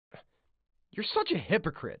You're such a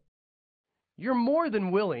hypocrite. You're more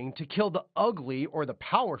than willing to kill the ugly or the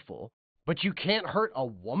powerful, but you can't hurt a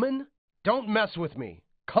woman? Don't mess with me.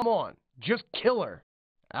 Come on, just kill her.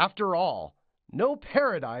 After all, no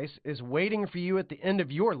paradise is waiting for you at the end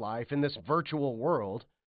of your life in this virtual world.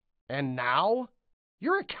 And now?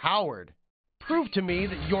 You're a coward. Prove to me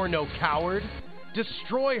that you're no coward.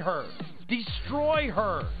 Destroy her. Destroy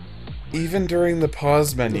her. Even during the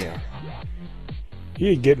pause menu.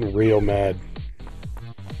 You're getting real mad.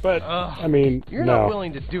 But, I mean, You're no. not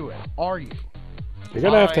willing to do it, are you? You're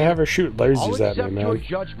gonna have to have her shoot I'll lasers at me, accept your man.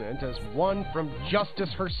 judgment as one from justice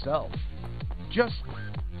herself. Just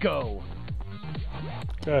go.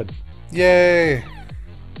 Good. Yay!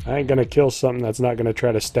 I ain't gonna kill something that's not gonna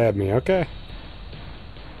try to stab me, okay?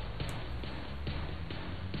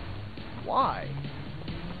 Why?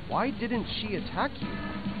 Why didn't she attack you?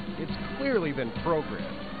 It's clearly been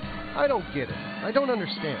programmed. I don't get it. I don't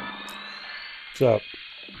understand. What's up?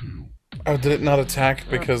 Oh, did it not attack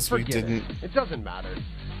because we Forget didn't... It doesn't matter.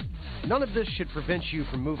 None of this should prevent you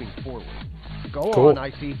from moving forward. Go Cool. on,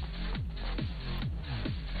 Icey.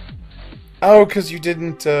 Oh, because you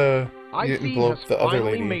didn't blow Icey up the other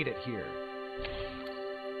finally lady. made it here.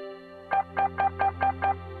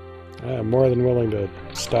 I'm more than willing to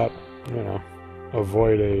stop, you know,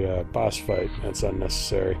 avoid a boss fight that's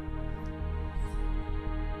unnecessary.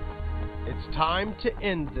 It's time to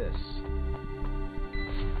end this.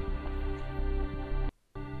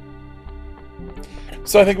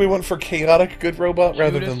 So I think we went for chaotic good robot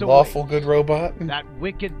rather Judas than awaits. lawful good robot. That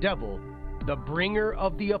wicked devil, the bringer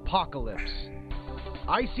of the apocalypse.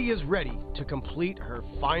 Icey is ready to complete her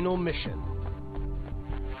final mission.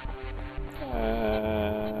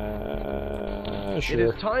 Sure. It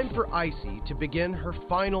is time for Icey to begin her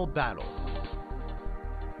final battle.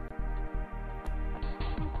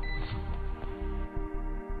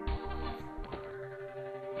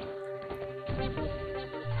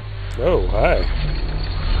 Oh, hi.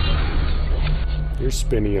 You're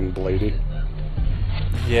spinny and bladey.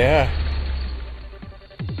 Yeah.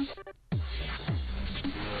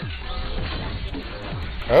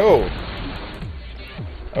 Oh.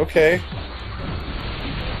 Okay.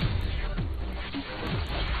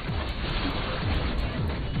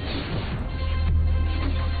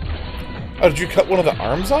 Oh, did you cut one of the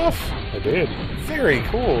arms off? I did. Very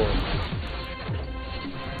cool.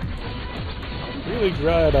 Really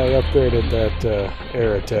glad I upgraded that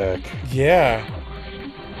air attack. Yeah.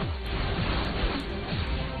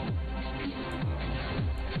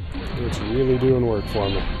 It's really doing work for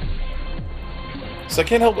me. So I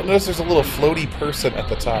can't help but notice there's a little floaty person at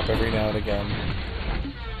the top every now and again.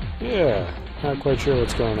 Yeah, not quite sure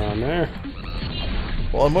what's going on there.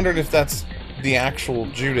 Well, I'm wondering if that's the actual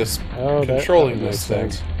Judas Oh, controlling that this makes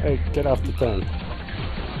thing. sense. Hey, get off the thing.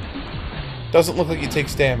 Doesn't look like he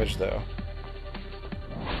takes damage, though.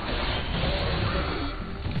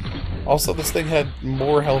 Also, this thing had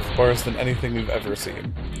more health bars than anything we've ever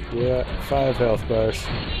seen. Yeah, 5 health bars.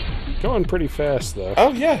 Going pretty fast, though.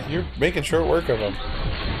 Oh, yeah, you're making short work of them.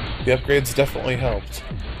 The upgrades definitely helped.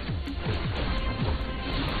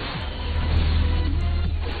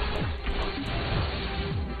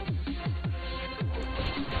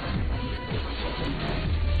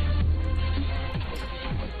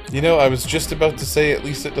 You know, I was just about to say at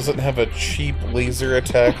least it doesn't have a cheap laser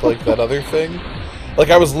attack like that other thing. Like,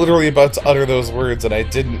 I was literally about to utter those words, and I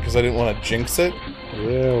didn't because I didn't want to jinx it.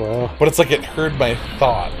 Yeah, well. But it's like it heard my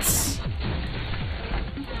thoughts.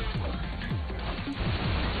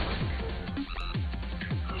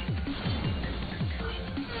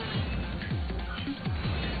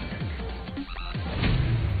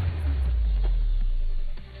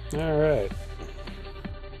 Alright.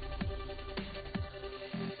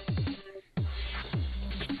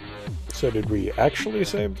 So did we actually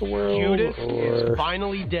save the world, Judas or is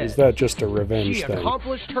finally dead. is that just a revenge She thing?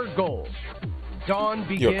 accomplished her goal. Dawn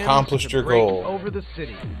begins You accomplished to your break goal. over the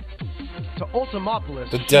city. To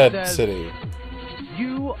Ultimopolis, The she dead says, city.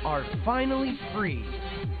 "You are finally free."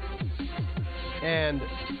 And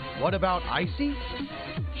what about Icey?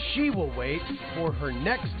 She will wait for her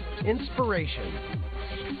next inspiration.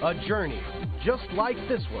 A journey just like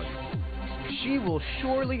this one. She will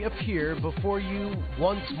surely appear before you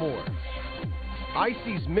once more.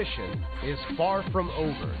 Icey's mission is far from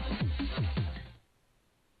over.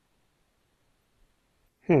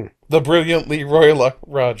 The brilliant Leroy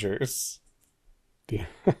Rogers.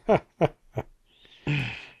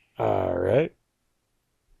 Alright.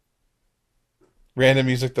 Random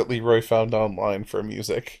music that Leroy found online for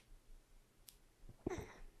music.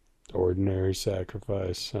 Ordinary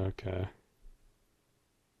sacrifice, okay.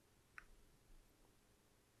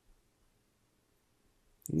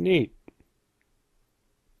 Neat.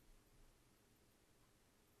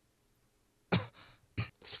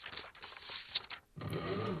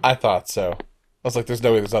 I thought so. I was like, there's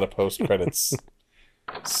no way there's not a post-credits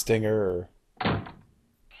stinger or...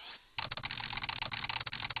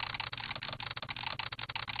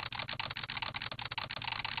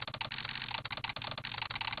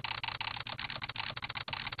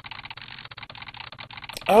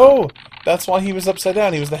 Oh! That's why he was upside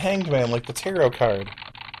down. He was the hanged man, like the tarot card.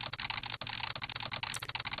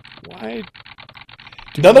 Why?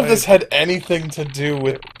 None of this had anything to do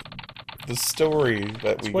with the story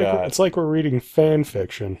that we got. It's like we're reading fan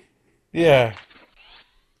fiction. Yeah.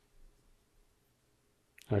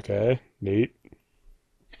 Okay, neat.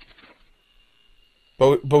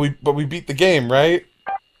 But we beat the game, right?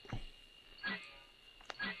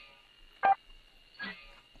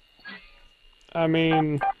 I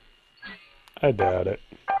mean, I doubt it.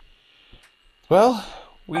 Well,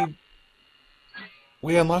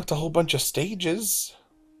 we unlocked a whole bunch of stages.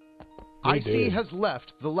 Icey has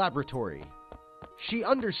left the laboratory. She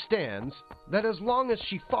understands that as long as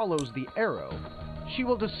she follows the arrow, she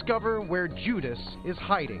will discover where Judas is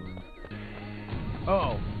hiding.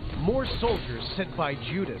 Oh, more soldiers sent by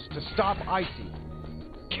Judas to stop Icey.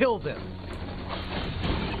 Kill them.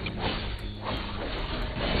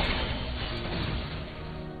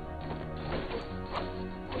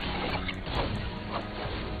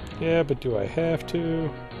 Yeah, but do I have to?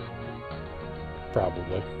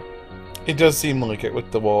 Probably. It does seem like it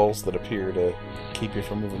with the walls that appear to keep you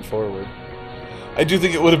from moving forward. I do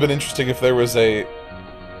think it would have been interesting if there was a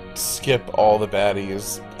skip all the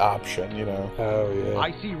baddies option, you know. Oh, yeah.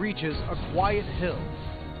 Icey reaches a quiet hill,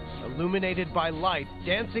 illuminated by light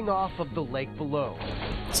dancing off of the lake below.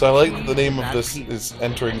 So I like that the name of this is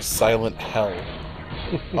Entering Silent Hell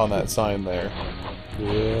on that sign there.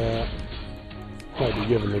 Yeah. Might be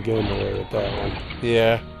giving the game away with that one.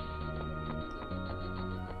 Yeah.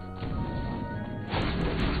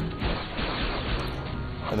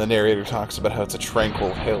 And the narrator talks about how it's a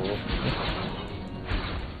tranquil hill.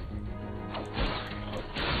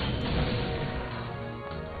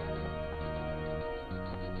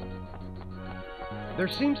 There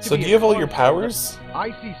seems to So be do you have all a your powers?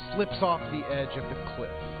 Icey slips off the edge of the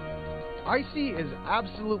cliff. Icey is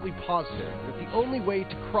absolutely positive that the only way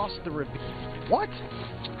to cross the ravine... What?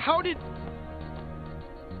 How did...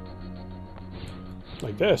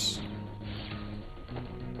 Like this.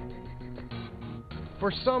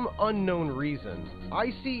 For some unknown reason,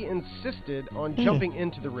 Icey insisted on jumping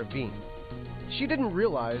into the ravine. She didn't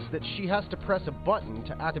realize that she has to press a button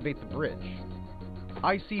to activate the bridge.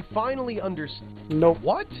 Icey finally understood... Nope.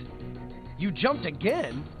 What? You jumped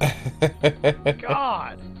again?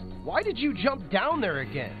 God! Why did you jump down there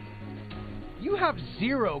again? You have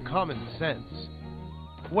zero common sense.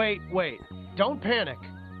 Wait. Don't panic.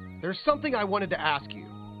 There's something I wanted to ask you.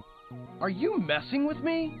 Are you messing with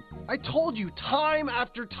me? I told you time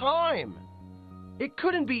after time. It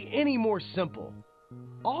couldn't be any more simple.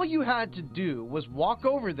 All you had to do was walk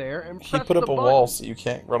over there and press the button. He put up a wall so you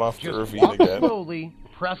can't run off the ravine walk again. Slowly,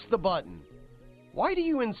 press the button. Why do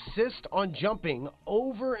you insist on jumping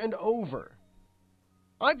over and over?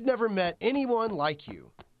 I've never met anyone like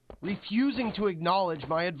you, refusing to acknowledge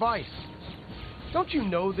my advice. Don't you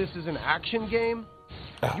know this is an action game?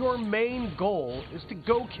 Your main goal is to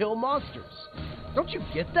go kill monsters. Don't you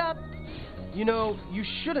get that? You know, you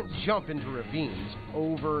shouldn't jump into ravines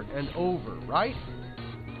over and over, right?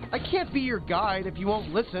 I can't be your guide if you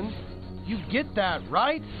won't listen. You get that,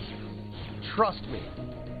 right? Trust me.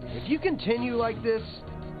 If you continue like this,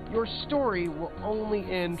 your story will only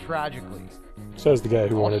end tragically. Says the guy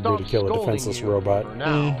who wanted me I'll to stop kill a scolding defenseless you robot. for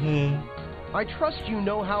now. Mm-hmm. I trust you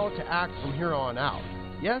know how to act from here on out,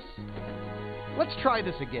 yes? Let's try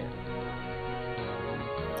this again.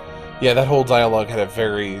 Yeah, that whole dialogue had a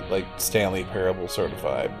very, like, Stanley Parable sort of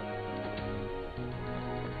vibe.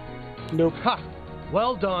 Nope. Ha!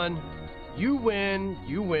 Well done. You win,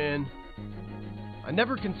 you win. I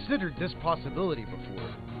never considered this possibility before.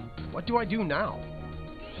 What do I do now?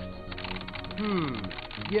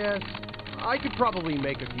 Yes, I could probably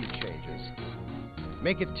make a few changes.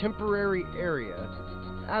 Make a temporary area,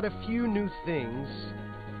 add a few new things.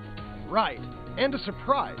 Right, and a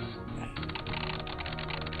surprise.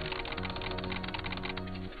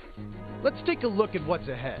 Let's take a look at what's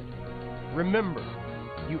ahead. Remember,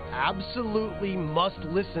 you absolutely must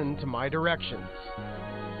listen to my directions.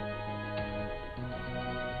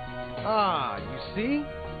 Ah, you see?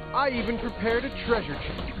 I even prepared a treasure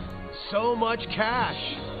chest. So much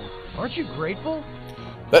cash. Aren't you grateful?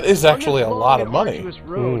 That is actually a On this lot long of money. and arduous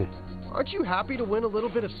road, aren't you happy to win a little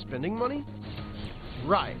bit of spending money?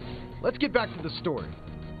 Right. Let's get back to the story.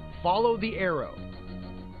 Follow the arrow.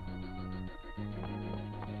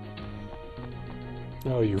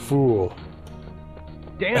 Oh, you fool.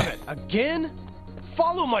 Damn it, again?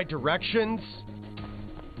 Follow my directions.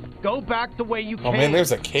 Go back the way you came. Oh man,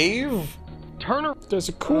 there's a cave? Turn around. There's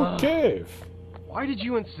a cool cave. Why did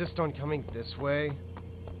you insist on coming this way?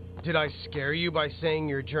 Did I scare you by saying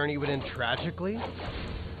your journey would end tragically?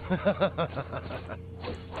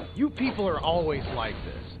 You people are always like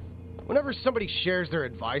this. Whenever somebody shares their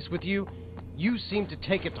advice with you, you seem to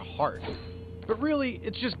take it to heart. But really,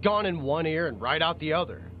 it's just gone in one ear and right out the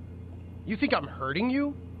other. You think I'm hurting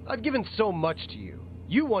you? I've given so much to you.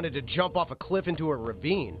 You wanted to jump off a cliff into a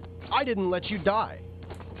ravine. I didn't let you die.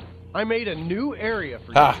 I made a new area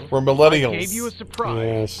for you. We're millennials. I gave you a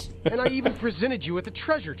surprise. Yes. And I even presented you with a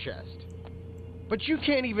treasure chest. But you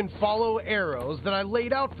can't even follow arrows that I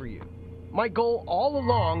laid out for you. My goal all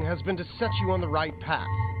along has been to set you on the right path.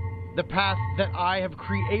 The path that I have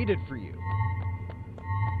created for you.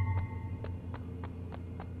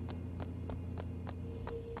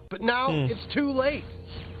 But now it's too late.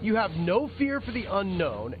 You have no fear for the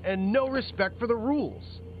unknown and no respect for the rules.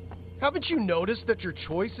 Haven't you noticed that your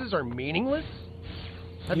choices are meaningless?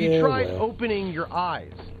 Have you tried opening your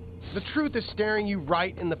eyes? The truth is staring you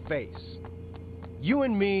right in the face. You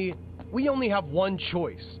and me, we only have one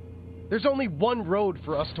choice. There's only one road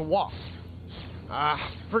for us to walk.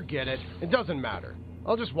 Forget it. It doesn't matter.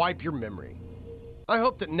 I'll just wipe your memory. I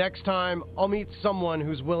hope that next time I'll meet someone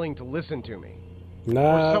who's willing to listen to me.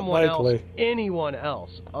 Not or someone likely. else, anyone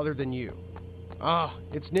else other than you.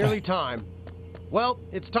 It's nearly time. Well,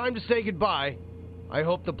 it's time to say goodbye. I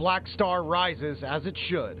hope the Black Star rises as it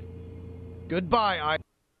should. Goodbye,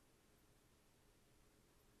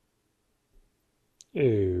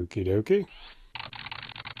 Okie dokie.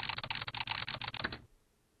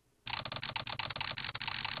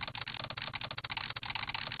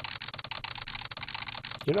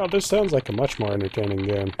 You know, this sounds like a much more entertaining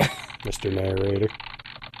game, Mr. Narrator.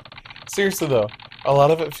 Seriously though, a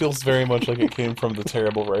lot of it feels very much like it came from the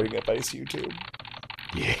terrible writing at Icey YouTube.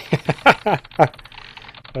 Yeah.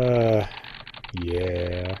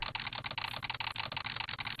 Yeah.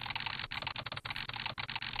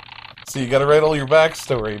 So you gotta write all your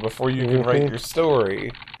backstory before you can write your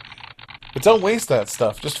story. But don't waste that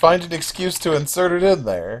stuff, just find an excuse to insert it in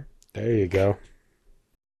there. There you go.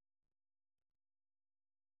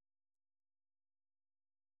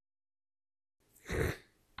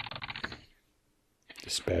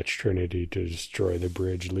 Dispatch Trinity to destroy the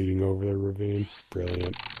bridge leading over the ravine.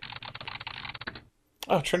 Brilliant.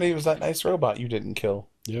 Oh, Trinity was that nice robot you didn't kill.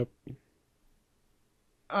 Yep.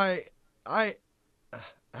 Have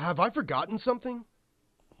I forgotten something?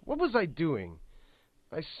 What was I doing?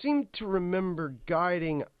 I seem to remember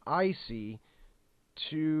guiding Icey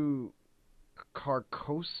to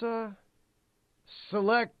Carcosa?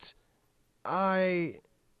 Select Who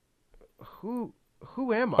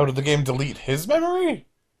am I? Oh, did the game delete his memory?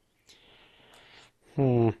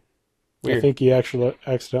 Weird. I Weird. think he actually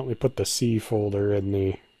accidentally put the C folder in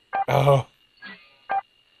the... Oh.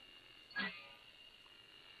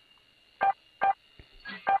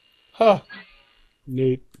 Huh.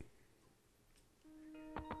 Neat.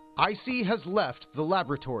 Icey has left the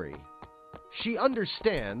laboratory. She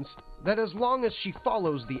understands that as long as she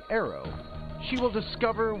follows the arrow, she will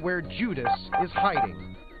discover where Judas is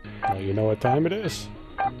hiding. Now you know what time it is?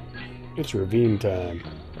 It's ravine time.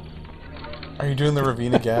 Are you doing the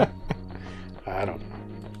ravine again? I don't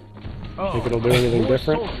know. Think it'll do anything more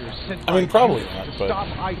different? soldiers sent I mean, by probably Judas not, to but- stop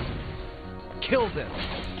Icey. Kill them.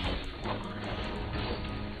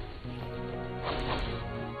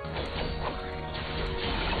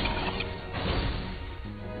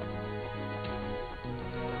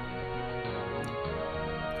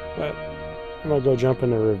 But I'm gonna go jump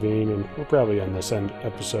in the ravine, and we'll probably end this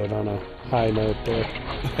episode on a high note there.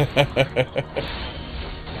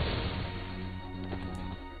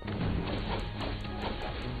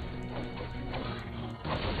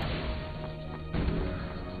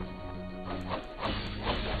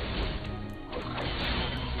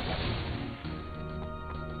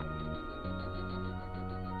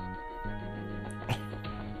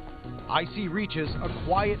 Icey reaches a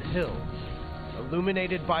quiet hill,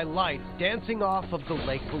 illuminated by light dancing off of the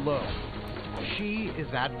lake below. She is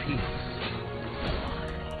at peace.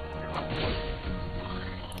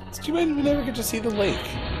 It's too bad we never get to see the lake.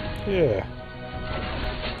 Yeah.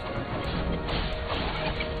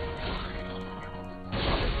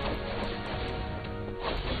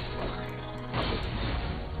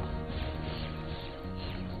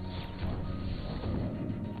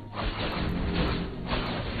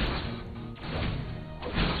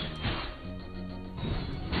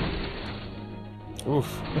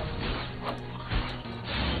 Oof.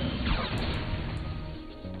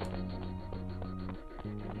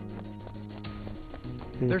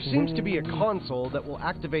 There seems to be a console that will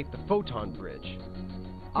activate the photon bridge.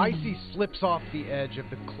 Icey slips off the edge of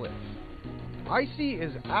the cliff. Icey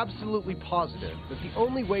is absolutely positive that the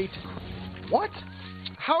only way to... What?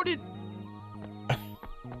 How did...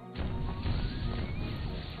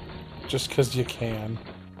 Just because you can.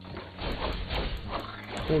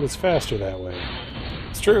 And it's faster that way.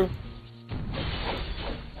 It's true.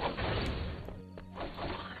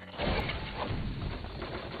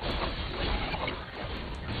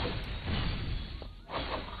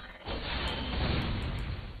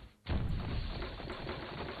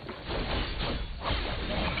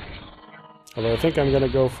 Although I think I'm going to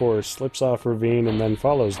go for slips off ravine and then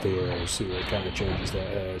follows the arrow, see what kind of changes that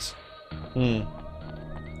has. Hmm.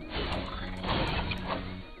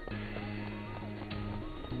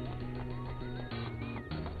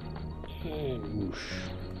 And whoosh.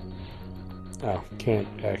 Oh, can't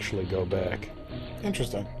actually go back.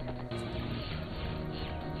 Interesting.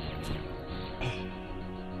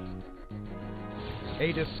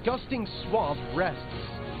 A disgusting swamp rests,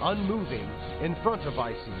 unmoving, in front of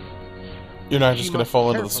Icey. You're not just She going to must fall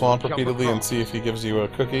into the carefully swamp jump repeatedly and across. see if he gives you a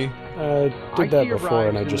cookie? I did that Icey before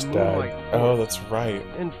and I arrives in just the moonlight died. Oh, that's right.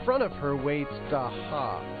 In front of her waits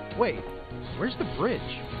Daha. Wait, where's the bridge?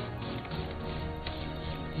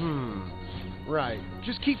 Right.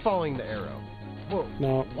 Just keep following the arrow. Whoa.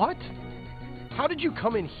 No. What? How did you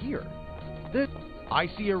come in here? The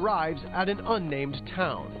Icey arrives at an unnamed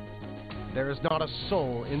town. There is not a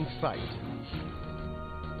soul in sight.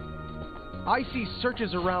 Icey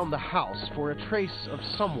searches around the house for a trace of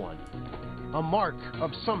someone, a mark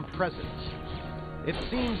of some presence. It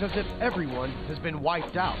seems as if everyone has been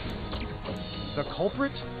wiped out. The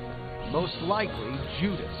culprit? Most likely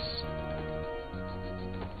Judas.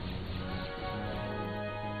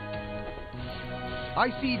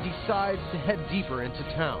 Icey decides to head deeper into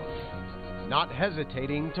town, not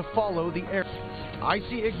hesitating to follow the arrow.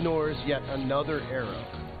 Icey ignores yet another arrow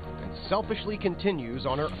and selfishly continues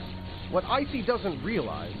on her. What Icey doesn't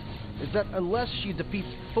realize is that unless she defeats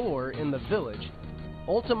Thor in the village,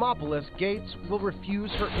 Ultimopolis Gates will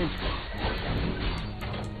refuse her entry.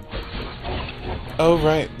 Oh,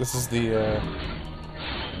 right. This is the,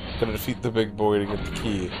 Gotta defeat the big boy to get the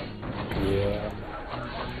key. Yeah.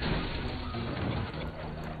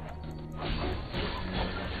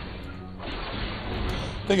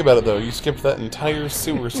 Think about it, though. You skipped that entire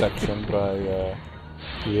sewer section by,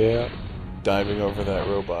 Yeah. diving over that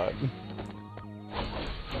robot.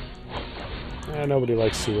 Nobody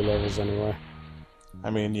likes sewer levels anyway. I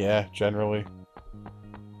mean, yeah, generally.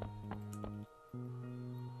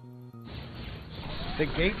 The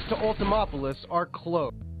gates to Ultimopolis are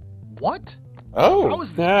closed. What? Oh! How is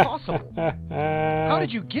this possible? How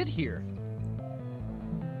did you get here?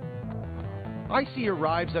 Icey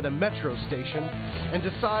arrives at a metro station and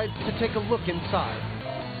decides to take a look inside.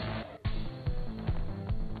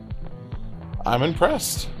 I'm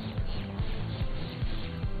impressed.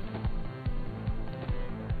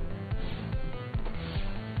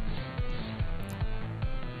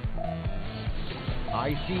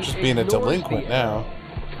 Icey Just being a ignores delinquent the now.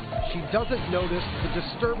 arrow. She doesn't notice the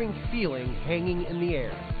disturbing feeling hanging in the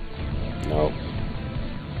air. Nope.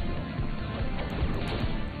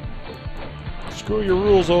 Screw your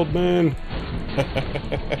rules, old man.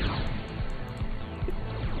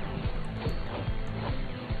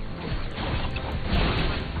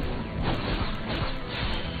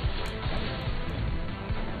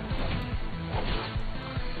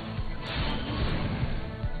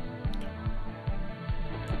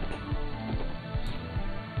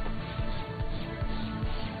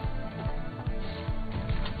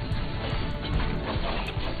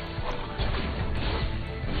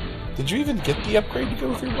 Did you even get the upgrade to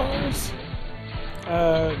go through bars?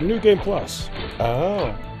 New Game Plus.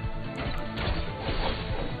 Oh.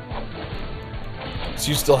 So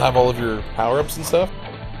you still have all of your power-ups and stuff?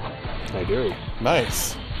 I do.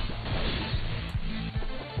 Nice.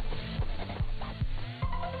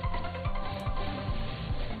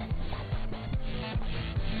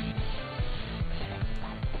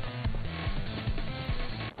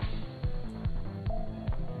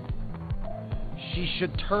 She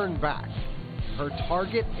should turn back. Her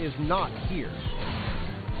target is not here.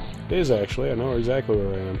 It is actually. I know exactly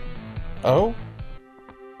where I am. Oh?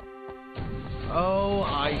 Oh,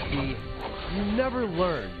 Icey, you never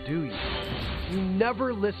learn, do you? You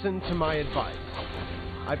never listen to my advice.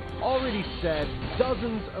 I've already said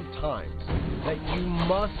dozens of times that you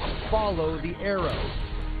must follow the arrow.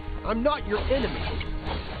 I'm not your enemy.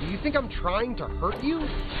 Do you think I'm trying to hurt you?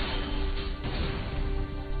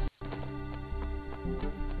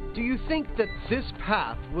 Do you think that this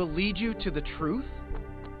path will lead you to the truth?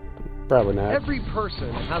 Probably not. Every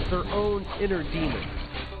person has their own inner demons.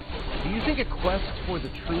 Do you think a quest for the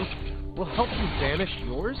truth will help you banish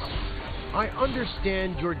yours? I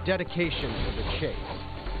understand your dedication to the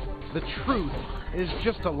chase. The truth is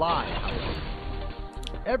just a lie,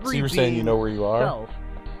 however. Every So you were saying you know where you are? self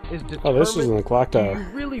is Oh, this is in the clock Do tower. you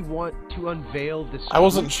really want to unveil this I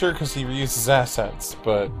wasn't truth? sure because he reused his assets,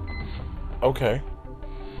 but okay.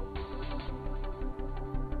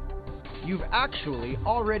 You've actually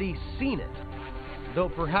already seen it, though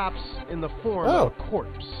perhaps in the form Oh. of a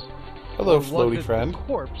corpse. Hello, Or was floaty it friend. the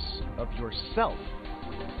corpse of yourself?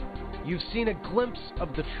 You've seen a glimpse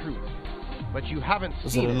of the truth, but you haven't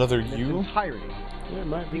Is seen it another in you? its entirety. It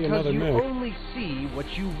might be Because another you me. only see what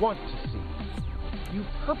you want to see. You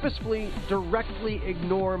purposefully, directly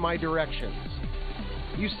ignore my directions.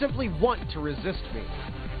 You simply want to resist me.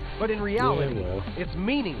 But in reality, well. it's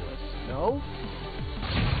meaningless, no?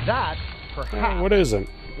 That, perhaps, What isn't?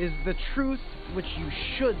 is the truth which you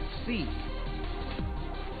should seek.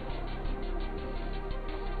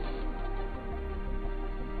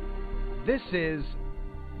 This is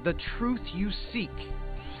the truth you seek.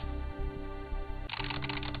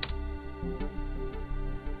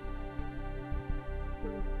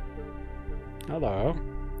 Hello.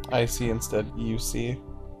 Icey instead UC.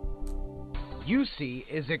 Yusi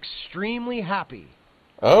is extremely happy.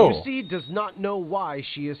 Oh. Yusi does not know why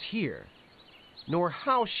she is here, nor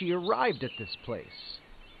how she arrived at this place.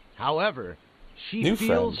 However, she New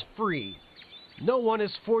feels friend. free. No one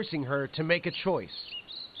is forcing her to make a choice,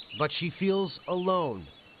 but she feels alone,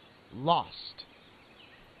 lost.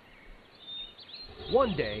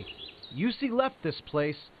 One day, Yusi left this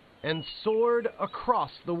place and soared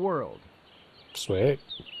across the world Sweet.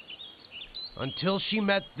 until she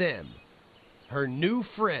met them, her new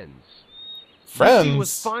friends. Friends. Yusi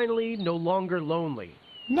was finally no longer lonely.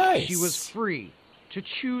 Nice. She was free to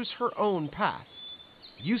choose her own path.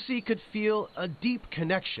 Yusi could feel a deep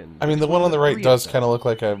connection. I mean, the one on the right does kind of look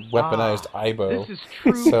like a weaponized Aibo. This is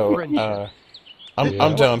true So, friendship. I'm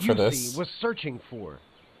Yeah. down What for Yusi this. was searching for.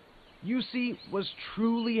 Yusi was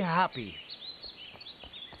truly happy.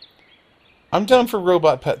 I'm down for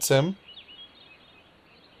Robot Pet Sim.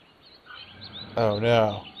 Oh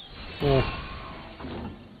no. Eh,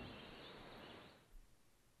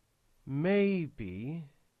 Maybe.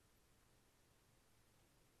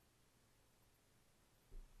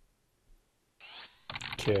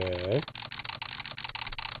 okay.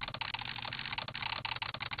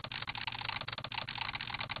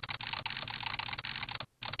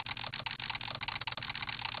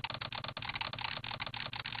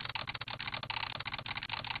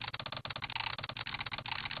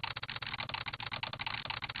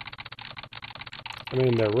 I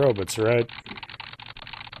mean, they're robots, right?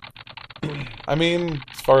 I mean,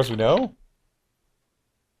 as far as we know.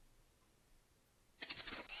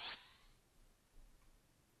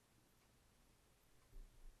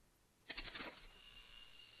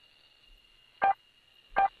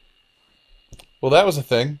 Well, that was a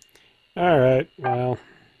thing. Alright, well,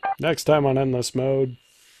 next time on Endless Mode,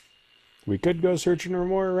 we could go searching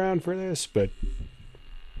more around for this, but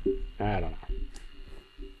I don't know.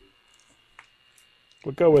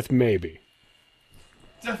 We'll go with maybe.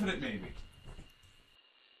 Definite maybe.